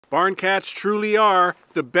Barn cats truly are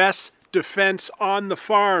the best defense on the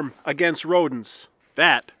farm against rodents.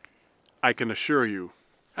 That I can assure you.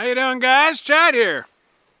 How you doing, guys? Chad here.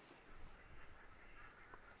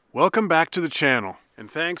 Welcome back to the channel,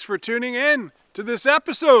 and thanks for tuning in to this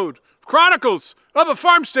episode of Chronicles of a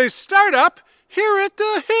Farmstay Startup here at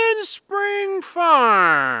the Henspring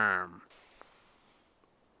Farm.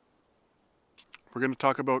 We're going to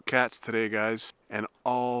talk about cats today, guys, and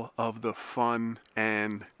all of the fun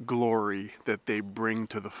and glory that they bring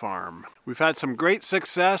to the farm. We've had some great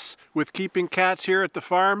success with keeping cats here at the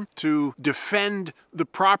farm to defend the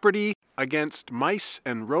property against mice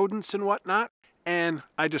and rodents and whatnot, and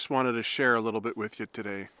I just wanted to share a little bit with you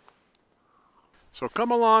today. So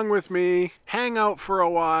come along with me, hang out for a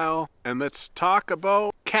while, and let's talk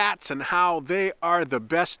about cats and how they are the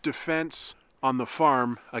best defense on the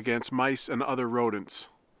farm against mice and other rodents.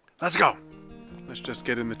 Let's go! Let's just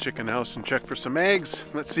get in the chicken house and check for some eggs.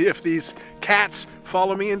 Let's see if these cats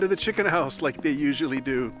follow me into the chicken house like they usually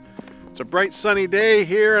do. It's a bright sunny day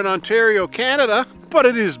here in Ontario, Canada, but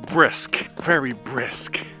it is brisk, very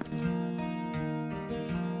brisk.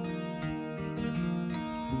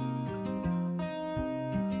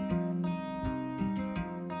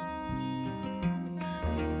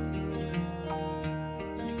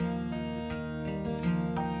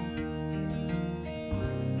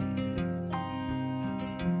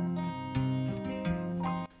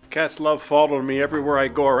 Cats love following me everywhere I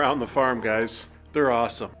go around the farm, guys. They're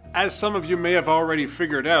awesome. As some of you may have already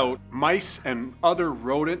figured out, mice and other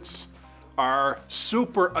rodents are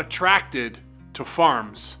super attracted to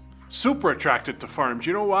farms. Super attracted to farms.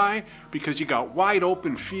 You know why? Because you got wide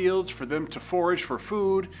open fields for them to forage for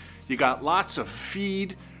food. You got lots of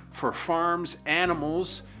feed for farms,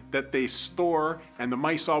 animals that they store, and the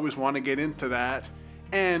mice always want to get into that.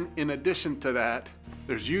 And in addition to that,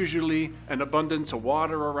 there's usually an abundance of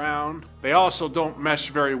water around. They also don't mesh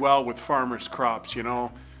very well with farmers' crops, you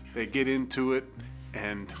know. They get into it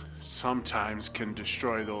and sometimes can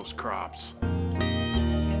destroy those crops.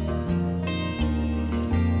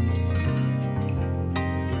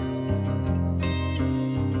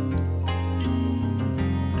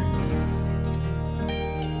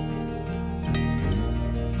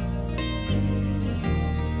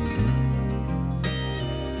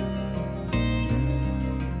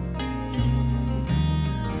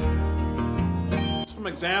 Some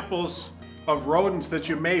examples of rodents that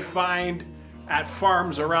you may find at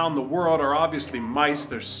farms around the world are obviously mice.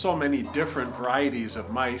 There's so many different varieties of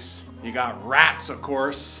mice. You got rats, of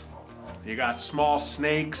course. You got small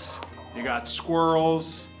snakes. You got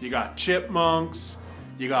squirrels. You got chipmunks.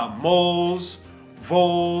 You got moles,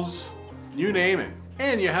 voles, you name it.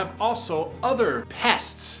 And you have also other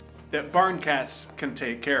pests that barn cats can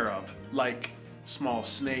take care of, like small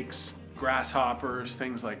snakes, grasshoppers,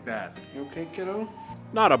 things like that. You okay, kiddo?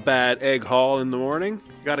 Not a bad egg haul in the morning.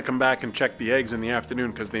 You gotta come back and check the eggs in the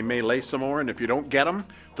afternoon because they may lay some more, and if you don't get them,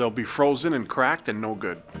 they'll be frozen and cracked and no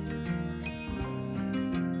good.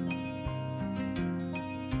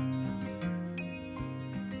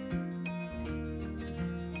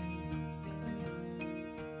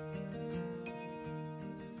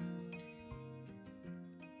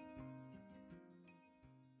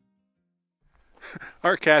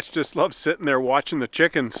 Our cats just love sitting there watching the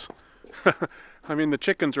chickens. I mean, the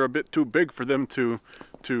chickens are a bit too big for them to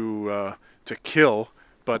kill,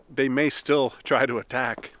 but they may still try to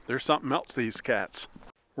attack. There's something else, these cats.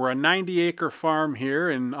 We're a 90-acre farm here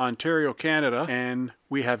in Ontario, Canada, and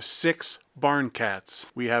we have 6 barn cats.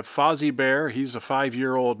 We have Fozzie Bear, he's a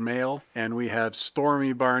 5-year-old male, and we have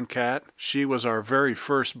Stormy Barn Cat. She was our very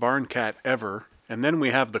first barn cat ever. And then we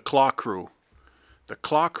have the Claw Crew. The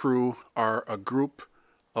Claw Crew are a group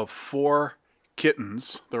of 4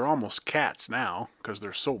 kittens. They're almost cats now because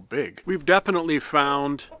they're so big. We've definitely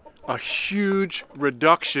found a huge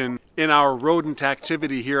reduction in our rodent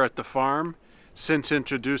activity here at the farm since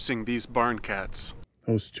introducing these barn cats.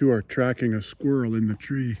 Those 2 are tracking a squirrel in the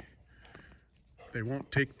tree. They won't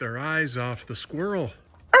take their eyes off the squirrel.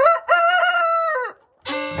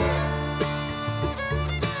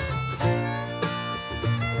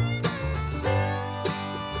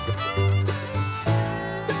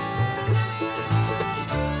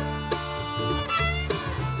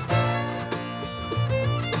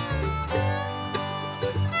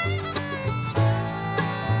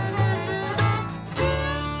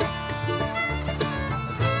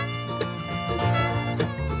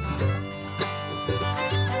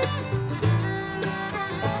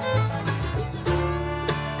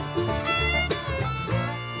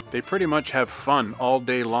 They pretty much have fun all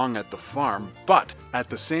day long at the farm, but at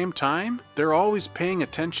the same time, they're always paying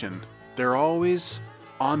attention. They're always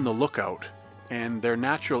on the lookout, and their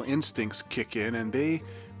natural instincts kick in, and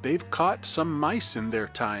they've caught some mice in their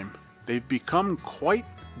time. They've become quite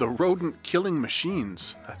the rodent killing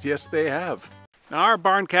machines. Yes, they have. Now, our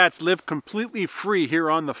barn cats live completely free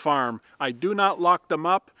here on the farm. I do not lock them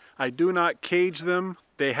up. I do not cage them.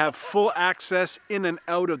 They have full access in and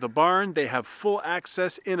out of the barn. They have full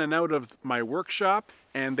access in and out of my workshop,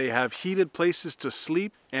 and they have heated places to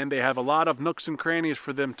sleep, and they have a lot of nooks and crannies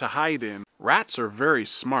for them to hide in. Rats are very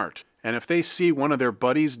smart, and if they see one of their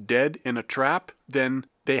buddies dead in a trap, then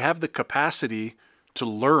they have the capacity to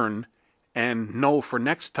learn and know for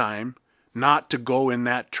next time not to go in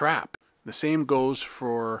that trap. The same goes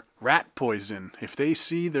for rat poison. If they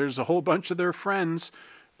see there's a whole bunch of their friends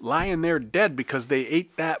lying there dead because they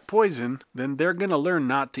ate that poison, then they're going to learn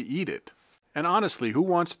not to eat it. And honestly, who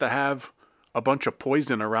wants to have a bunch of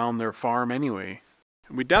poison around their farm anyway?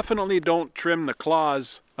 We definitely don't trim the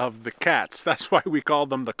claws of the cats. That's why we call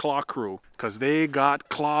them the claw crew, because they got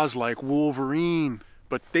claws like Wolverine.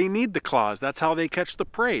 But they need the claws. That's how they catch the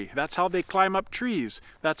prey. That's how they climb up trees.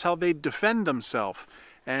 That's how they defend themselves.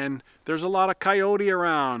 And there's a lot of coyote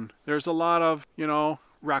around. There's a lot of,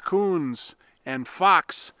 raccoons and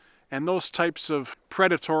fox and those types of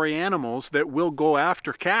predatory animals that will go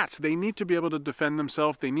after cats. They need to be able to defend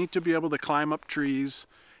themselves. They need to be able to climb up trees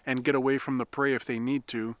and get away from the prey if they need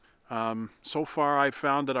to. So far I've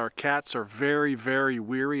found that our cats are very, very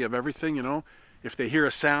weary of everything, If they hear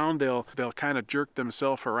a sound, they'll kind of jerk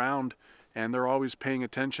themselves around, and they're always paying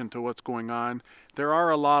attention to what's going on. There are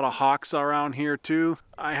a lot of hawks around here too.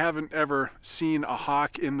 I haven't ever seen a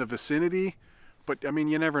hawk in the vicinity, but I mean,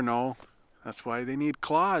 you never know. That's why they need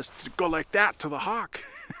claws to go like that to the hawk.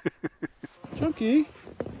 Chunky,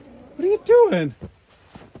 what are you doing?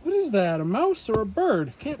 What is that, a mouse or a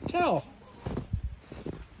bird? Can't tell.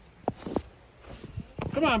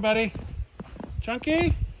 Come on, buddy.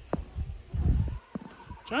 Chunky?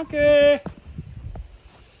 Chunky!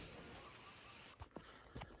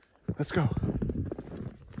 Let's go.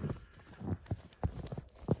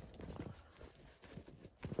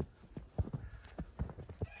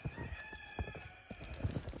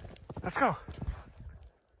 Let's go.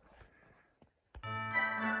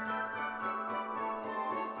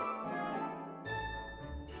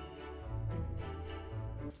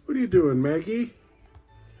 What are you doing, Maggie?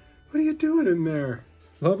 What are you doing in there?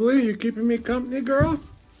 Lovely, you keeping me company, girl?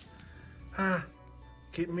 Huh?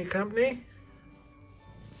 Keeping me company?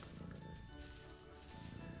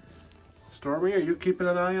 Stormy, are you keeping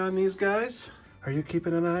an eye on these guys? Are you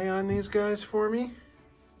keeping an eye on these guys for me?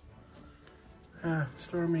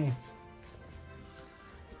 Stormy.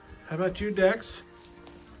 How about you, Dex?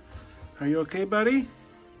 Are you okay, buddy?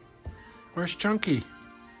 Where's Chunky?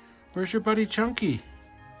 Where's your buddy Chunky?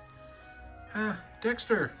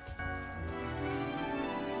 Dexter.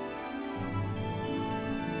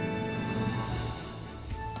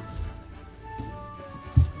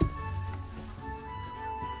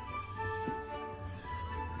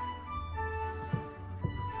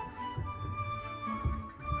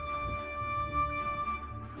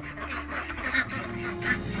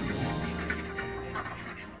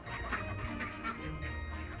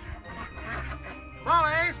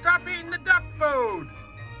 Molly, stop eating the duck food!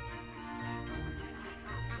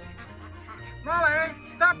 Molly,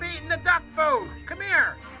 stop eating the duck food! Come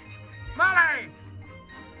here! Molly!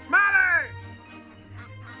 Molly!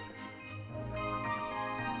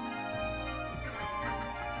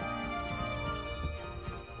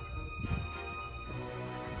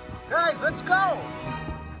 Guys, let's go!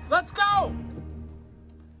 Let's go!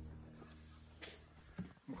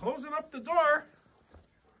 I'm closing up the door.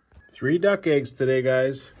 3 duck eggs today,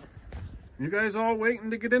 guys. You guys all waiting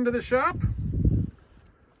to get into the shop?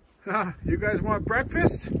 You guys want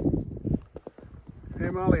breakfast? Hey,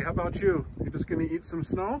 Molly, how about you? You just gonna eat some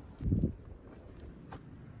snow?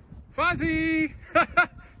 Fuzzy!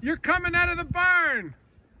 You're coming out of the barn!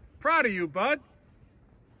 Proud of you, bud.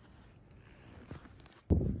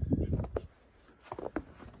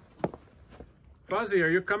 Fuzzy, are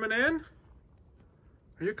you coming in?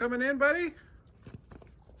 Are you coming in, buddy?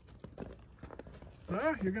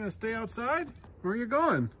 Huh? You're gonna stay outside? Where are you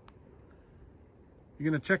going? You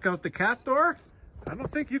gonna check out the cat door? I don't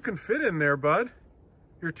think you can fit in there, bud.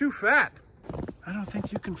 You're too fat. I don't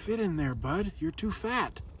think you can fit in there, bud. You're too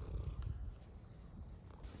fat.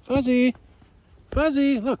 Fuzzy!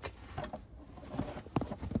 Fuzzy, look.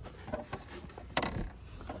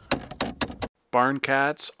 Barn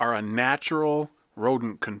cats are a natural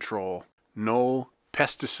rodent control. No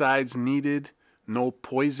pesticides needed, no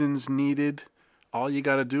poisons needed. All you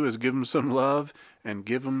got to do is give them some love and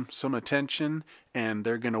give them some attention, and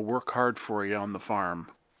they're going to work hard for you on the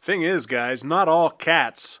farm. Thing is, guys, not all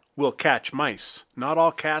cats will catch mice. Not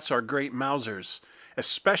all cats are great mousers,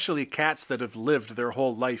 especially cats that have lived their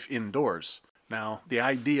whole life indoors. Now, the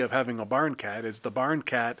idea of having a barn cat is the barn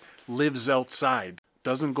cat lives outside,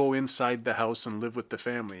 doesn't go inside the house and live with the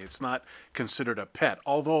family. It's not considered a pet.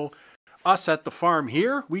 Although, us at the farm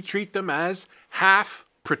here, we treat them as half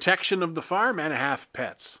protection of the farm and half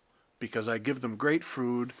pets. Because I give them great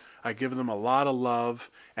food, I give them a lot of love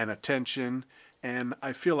and attention, and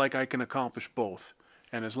I feel like I can accomplish both.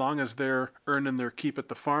 And as long as they're earning their keep at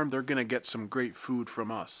the farm, they're going to get some great food from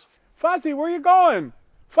us. Fuzzy, where you going?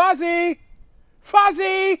 Fuzzy!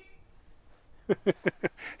 Fuzzy!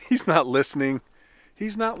 He's not listening.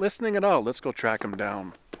 He's not listening at all. Let's go track him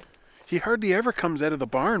down. He hardly ever comes out of the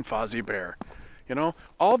barn, Fozzie Bear. You know,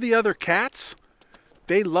 all the other cats,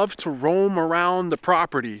 they love to roam around the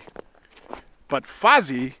property. But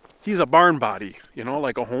Fozzie, he's a barn body, you know,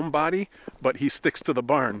 like a homebody, but he sticks to the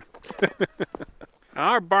barn.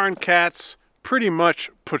 Our barn cats pretty much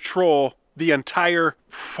patrol the entire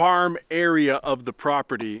farm area of the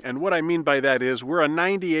property. And what I mean by that is we're a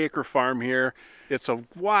 90-acre farm here. It's a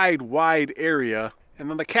wide area. And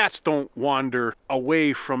then the cats don't wander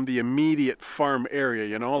away from the immediate farm area,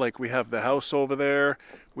 you know, like we have the house over there,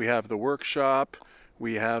 we have the workshop,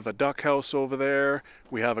 we have a duck house over there,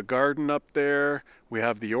 we have a garden up there, we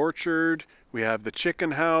have the orchard, we have the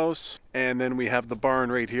chicken house, and then we have the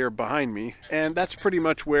barn right here behind me. And that's pretty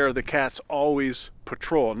much where the cats always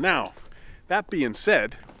patrol. Now, that being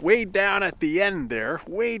said, way down at the end there,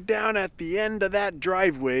 way down at the end of that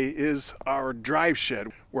driveway is our drive shed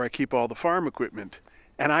where I keep all the farm equipment.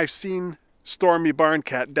 And I've seen Stormy Barn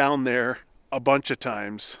Cat down there a bunch of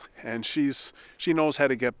times, and she knows how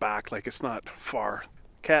to get back, like it's not far.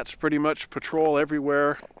 Cats pretty much patrol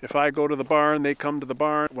everywhere. If I go to the barn, they come to the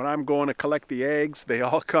barn. When I'm going to collect the eggs, they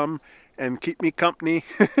all come and keep me company.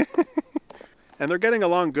 And they're getting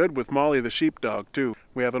along good with Molly the sheepdog too.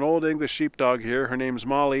 We have an old English sheepdog here. Her name's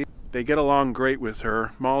Molly. They get along great with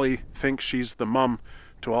her. Molly thinks she's the mum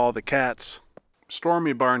to all the cats.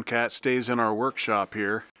 Stormy Barn Cat stays in our workshop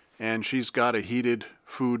here, and she's got a heated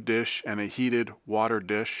food dish and a heated water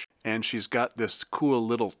dish, and she's got this cool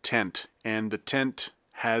little tent. And the tent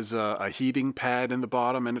has a heating pad in the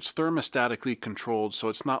bottom, and it's thermostatically controlled, so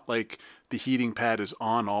it's not like the heating pad is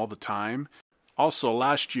on all the time. Also,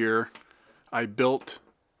 last year I built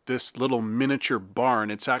this little miniature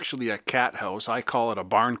barn. It's actually a cat house. I call it a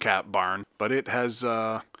barn cat barn, but it has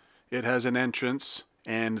an entrance,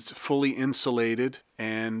 and it's fully insulated,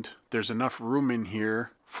 and there's enough room in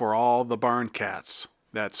here for all the barn cats.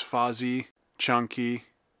 That's Fozzie, Chunky,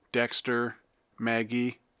 Dexter,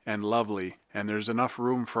 Maggie, and Lovely. And there's enough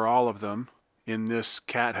room for all of them in this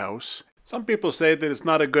cat house. Some people say that it's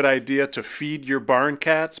not a good idea to feed your barn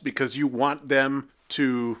cats because you want them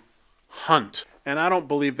to hunt. And I don't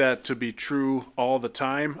believe that to be true all the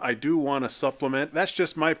time. I do want to supplement. That's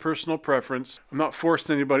just my personal preference. I'm not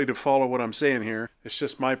forcing anybody to follow what I'm saying here. It's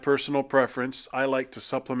just my personal preference. I like to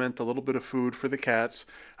supplement a little bit of food for the cats.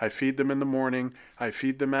 I feed them in the morning. I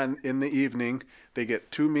feed them in the evening. They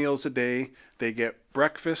get 2 meals a day. They get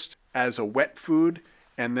breakfast as a wet food,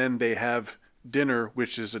 and then they have dinner,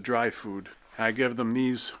 which is a dry food. I give them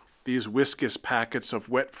these Whiskas packets of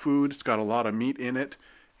wet food. It's got a lot of meat in it,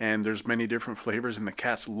 and there's many different flavors, and the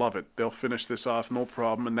cats love it. They'll finish this off no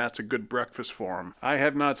problem, and that's a good breakfast for them. I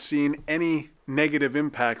have not seen any negative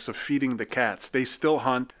impacts of feeding the cats. They still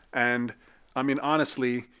hunt, and I mean,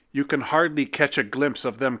 honestly, you can hardly catch a glimpse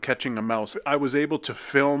of them catching a mouse. I was able to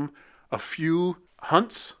film a few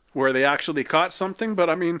hunts where they actually caught something, but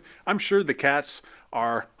I mean, I'm sure the cats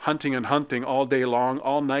are hunting and hunting all day long,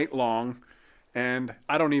 all night long, and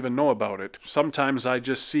I don't even know about it. Sometimes I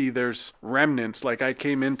just see there's remnants. Like I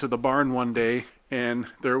came into the barn one day and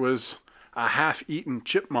there was a half-eaten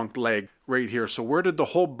chipmunk leg right here. So where did the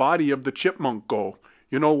whole body of the chipmunk go?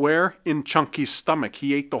 You know where? In Chunky's stomach.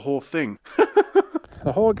 He ate the whole thing.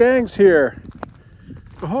 The whole gang's here.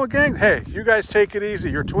 The whole gang. Hey, you guys take it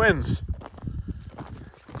easy. You're twins.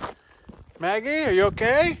 Maggie, are you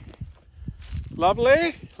okay?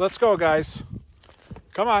 Lovely? Let's go, guys.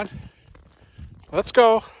 Come on. Let's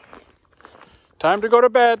go. Time to go to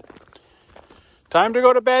bed. Time to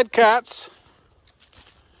go to bed, cats.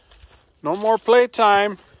 No more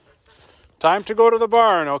playtime. Time to go to the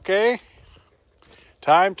barn, okay?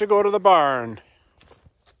 Time to go to the barn.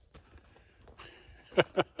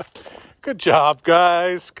 Good job,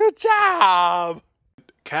 guys. Good job.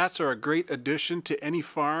 Cats are a great addition to any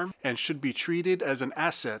farm and should be treated as an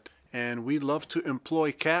asset. And we love to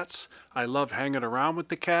employ cats. I love hanging around with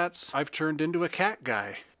the cats. I've turned into a cat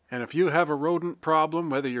guy. And if you have a rodent problem,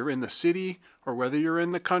 whether you're in the city or whether you're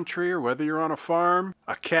in the country or whether you're on a farm,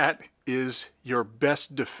 a cat is your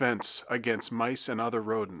best defense against mice and other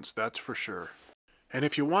rodents, that's for sure. And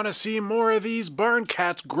if you want to see more of these barn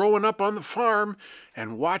cats growing up on the farm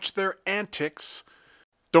and watch their antics,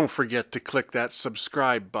 don't forget to click that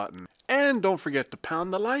subscribe button. And don't forget to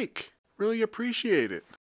pound the like. Really appreciate it.